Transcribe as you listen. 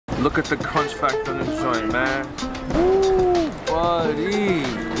Look at the crunch factor on the joint, man. Ooh, buddy.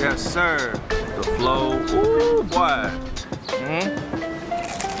 Yes, sir. The flow. Ooh, boy.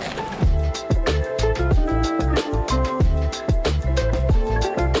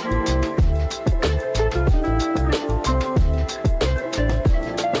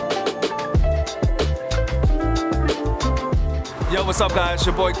 Yo, what's up guys? It's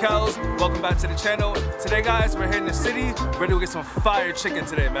your boy Kels. Welcome back to the channel. Today guys, we're here in the city, ready to get some fire chicken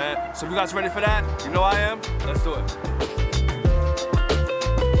today, man. So if you guys ready for that, you know I am. Let's do it.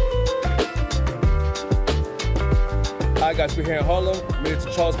 Alright guys, we're here in Harlem. We made it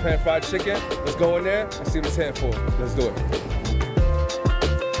to Charles Pan Fried Chicken. Let's go in there and see what it's hitting for. Let's do it.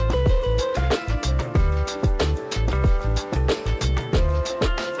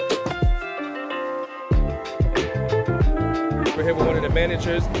 We're here with one of the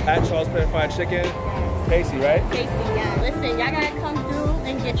managers at Charles Pan Fried Chicken, Casey, right? Casey, yeah. Listen, y'all gotta come through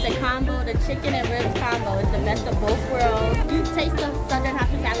and get the combo, the chicken and ribs combo. It's the best of both worlds. You taste the southern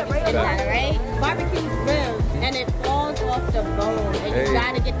hospitality in that, right? Barbecue's ribs, and it falls off the bone. And you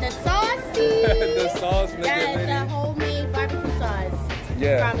gotta get the saucy. The sauce, yeah, the homemade barbecue sauce.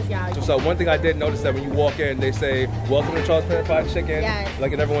 Yeah. I promise y'all. So one thing I did notice that when you walk in, they say, welcome to Charles Pan Fried Chicken. Yes.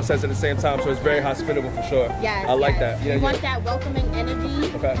 Like, and everyone says it at the same time, so it's very hospitable for sure. Yes. I like that. Yeah, you want that welcoming energy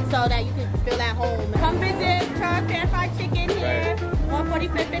so that you can feel at home. Come visit Charles Pan Fried Chicken here,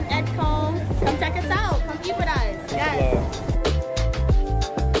 145th and Edcombe. Come check us out. Come eat with us. Yes.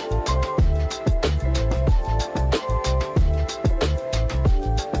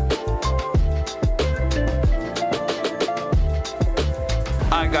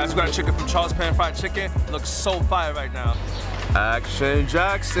 Alright guys, we got a chicken from Charles Pan Fried Chicken. Looks so fire right now. Action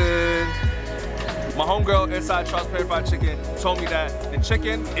Jackson. My homegirl inside Charles Pan Fried Chicken told me that the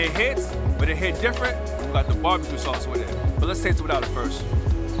chicken, it hits, but it hit different. We got the barbecue sauce with it. But let's taste it without it first.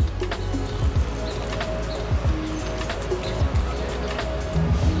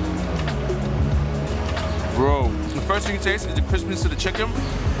 Bro, the first thing you taste is the crispiness of the chicken.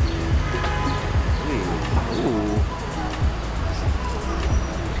 Ooh.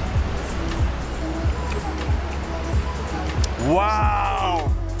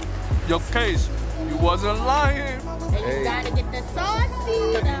 Wow! Yo, Case, you wasn't lying. And you gotta get the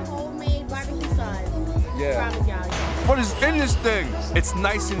saucy, the homemade barbecue sauce. Yeah. Promise y'all. What is in this thing? It's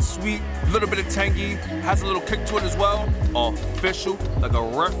nice and sweet, a little bit of tangy, has a little kick to it as well. Official, like a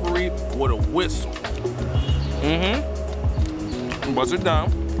referee with a whistle. Buzz it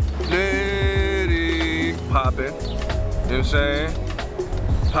down. Lady, pop it. You know what I'm saying?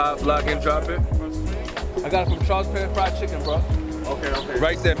 Pop, lock, and drop it. I got it from Charles Pan Fried Chicken, bro. Okay.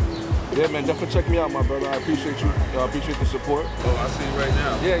 Right there. Yeah, man, definitely check me out, my brother. I appreciate you. I appreciate the support. Oh, I see you right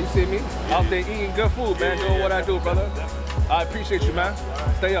now. Yeah, you see me? Out there eating good food, man. Doing what I do, brother. I appreciate you, man.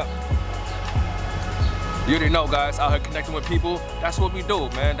 Stay up. You already know, guys. Out here connecting with people. That's what we do,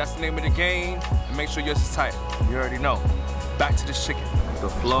 man. That's the name of the game. And make sure yours is tight. You already know. Back to the chicken. The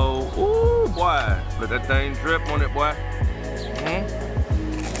flow. Ooh, boy. Let that thing drip on it, boy.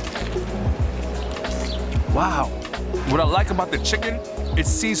 Wow. What I like about the chicken, it's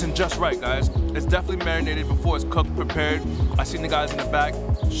seasoned just right, guys. It's definitely marinated before it's cooked, prepared. I seen the guys in the back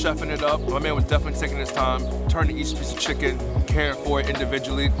chefing it up. My man was definitely taking his time, turning each piece of chicken, caring for it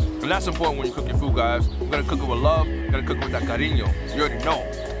individually. And that's important when you cook your food, guys. You gotta cook it with love, you gotta cook it with that cariño. You already know.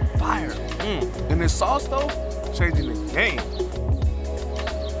 Fire. And this sauce, though, changing the game.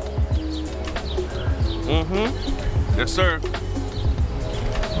 Yes, sir.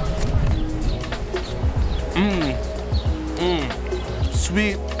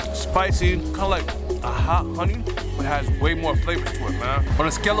 Sweet, spicy, kind of like a hot honey, but it has way more flavors to it, man. On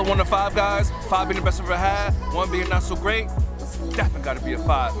a scale of 1 to 5, guys, 5 being the best I've ever had, 1 being not so great, definitely gotta be a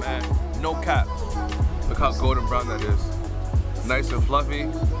 5, man. No cap. Look how golden brown that is. Nice and fluffy.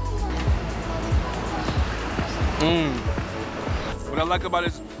 What I like about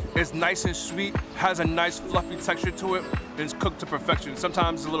it is it's nice and sweet, has a nice fluffy texture to it, and it's cooked to perfection.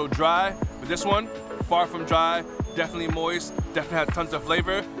 Sometimes it's a little dry, but this one, far from dry, definitely moist, definitely has tons of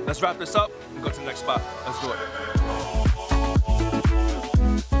flavor. Let's wrap this up and go to the next spot. Let's do it.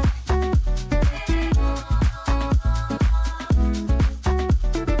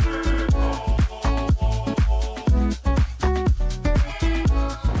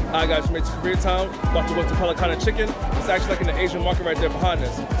 Alright guys, we made it to Koreatown, about to go to Pelicana Chicken. It's actually like in the Asian market right there behind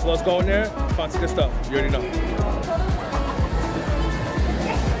us. So let's go in there, find some good stuff. You already know.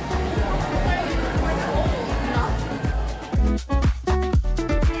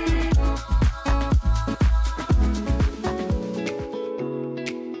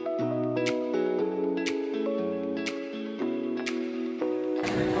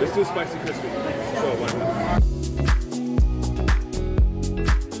 Let's do spicy crispy. Sure, why not?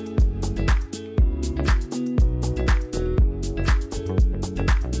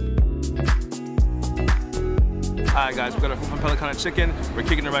 Alright guys, we got our food from Pelicana Chicken. We're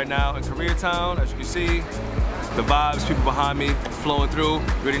kicking it right now in Koreatown. As you can see, the vibes, people behind me flowing through.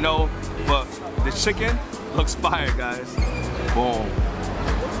 You already know, but the chicken looks fire, guys. Boom.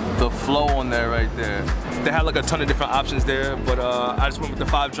 The flow on there right there. They had like a ton of different options there, but I just went with the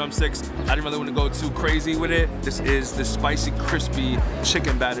 5 drumsticks. I didn't really want to go too crazy with it. This is the spicy, crispy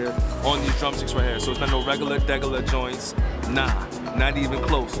chicken batter on these drumsticks right here. So it's not no regular, degular joints. Nah, not even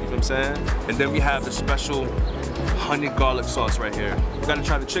close, you know what I'm saying? And then we have the special honey garlic sauce right here. We gotta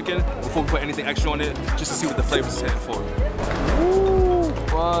try the chicken before we put anything extra on it, just to see what the flavors is hitting for. Ooh,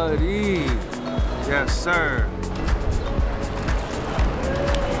 buddy. Yes, sir.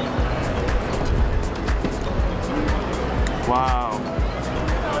 Wow.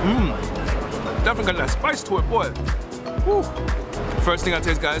 Definitely got that spice to it, boy. Woo. First thing I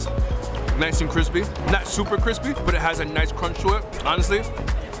taste, guys, nice and crispy. Not super crispy, but it has a nice crunch to it. Honestly,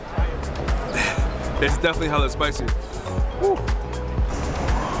 it's definitely hella spicy. Woo.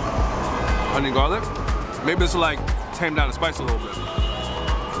 Honey garlic. Maybe this will like tame down the spice a little bit.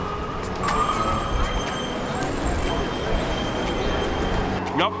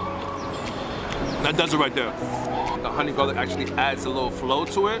 Yup. That does it right there. The honey garlic actually adds a little flow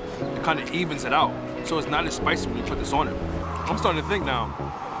to it. It kind of evens it out. So it's not as spicy when you put this on it. I'm starting to think now,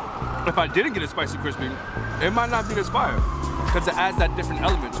 if I didn't get it spicy crispy, it might not be this fire. Because it adds that different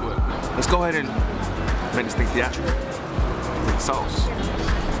element to it. Let's go ahead and make this thing theatrical. With the sauce.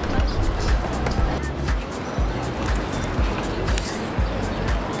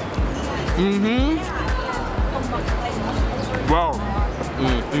 Wow.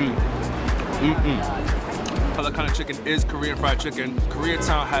 Pelicana Chicken is Korean fried chicken.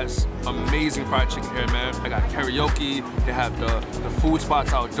 Koreatown has amazing fried chicken here, man. They got karaoke, they have the food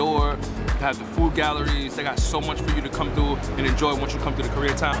spots outdoor, they have the food galleries. They got so much for you to come through and enjoy once you come to the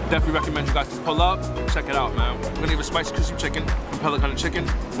Koreatown. Definitely recommend you guys to pull up, check it out, man. We're gonna give a spicy crispy chicken from Pelicana Chicken.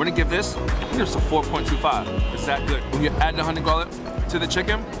 We're gonna give this a 4.25. It's that good. When you add the honey garlic to the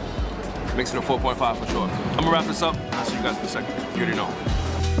chicken, it makes it a 4.5 for sure. I'm gonna wrap this up. I'll see you guys in a second. You already know.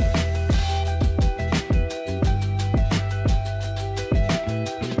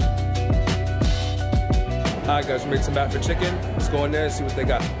 Alright guys, we made some batter chicken. Let's go in there and see what they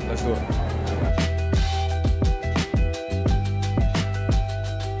got. Let's do it.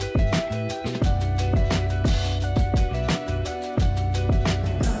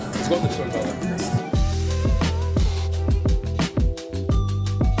 Let's go with this one, brother.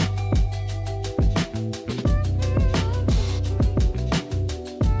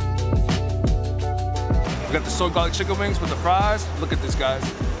 We got the soy garlic chicken wings with the fries. Look at this, guys.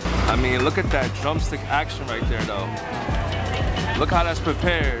 I mean, look at that drumstick action right there, though. Look how that's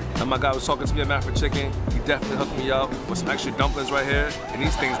prepared. And my guy was talking to me about for chicken. He definitely hooked me up with some extra dumplings right here. And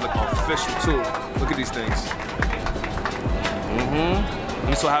these things look official, too. Look at these things.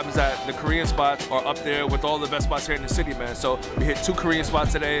 And so it happens that the Korean spots are up there with all the best spots here in the city, man. So we hit 2 Korean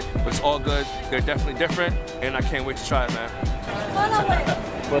spots today, but it's all good. They're definitely different, and I can't wait to try it, man.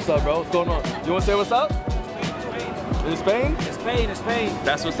 What's up, bro? What's going on? You want to say what's up? In Spain? Spain.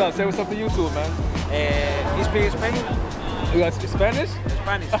 That's what's up. Say what's up to YouTube, man. You speak Spain? You guys speak Spanish?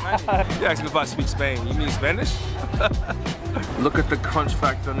 Spanish. You asked me if I speak Spain. You mean Spanish? Look at the crunch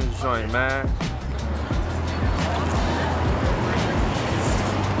factor on this joint, man.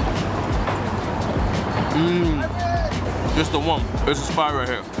 Just the one. This is fire right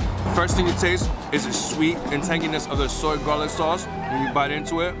here. First thing you taste is the sweet and tanginess of the soy garlic sauce when you bite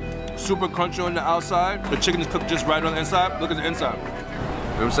into it. Super crunchy on the outside. The chicken is cooked just right on the inside. Look at the inside. You know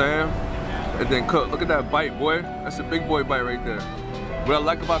what I'm saying? And then cook. Look at that bite, boy. That's a big boy bite right there. What I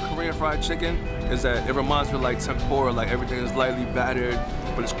like about Korean fried chicken is that it reminds me of like tempura. Like everything is lightly battered,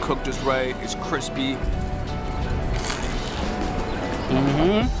 but it's cooked just right. It's crispy.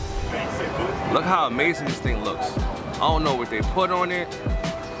 Look how amazing this thing looks. I don't know what they put on it.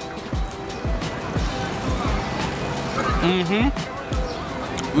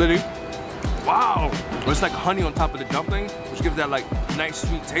 Literally, wow. It's like honey on top of the dumpling, which gives that like nice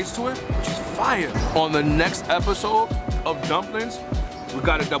sweet taste to it, which is fire. On the next episode of dumplings, we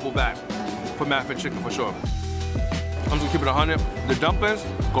gotta double back for Mafia chicken for sure. I'm just gonna keep it 100. The dumplings,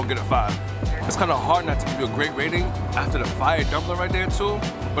 go get a 5. It's kind of hard not to give you a great rating after the fire dumpling right there too.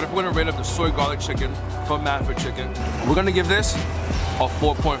 But if we're gonna rate up the soy garlic chicken from Manfred Chicken, we're gonna give this a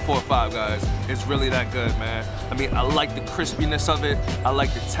 4.45, guys. It's really that good, man. I mean, I like the crispiness of it. I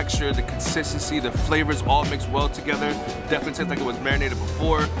like the texture, the consistency, the flavors all mixed well together. Definitely tastes like it was marinated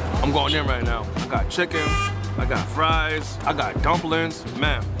before. I'm going in right now. I got chicken, I got fries, I got dumplings.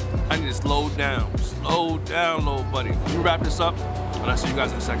 Man, I need to slow down. Slow down, little buddy. Let me wrap this up, and I'll see you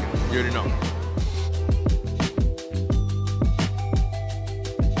guys in a second. You already know.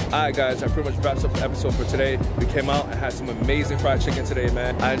 Alright guys, that pretty much wraps up the episode for today. We came out and had some amazing fried chicken today,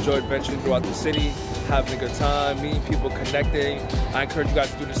 man. I enjoyed venturing throughout the city, having a good time, meeting people, connecting. I encourage you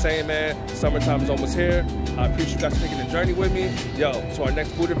guys to do the same, man. Summertime is almost here. I appreciate you guys taking the journey with me. Yo, to our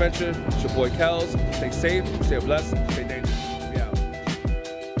next food adventure, it's your boy Kels. Stay safe, stay blessed, stay dangerous.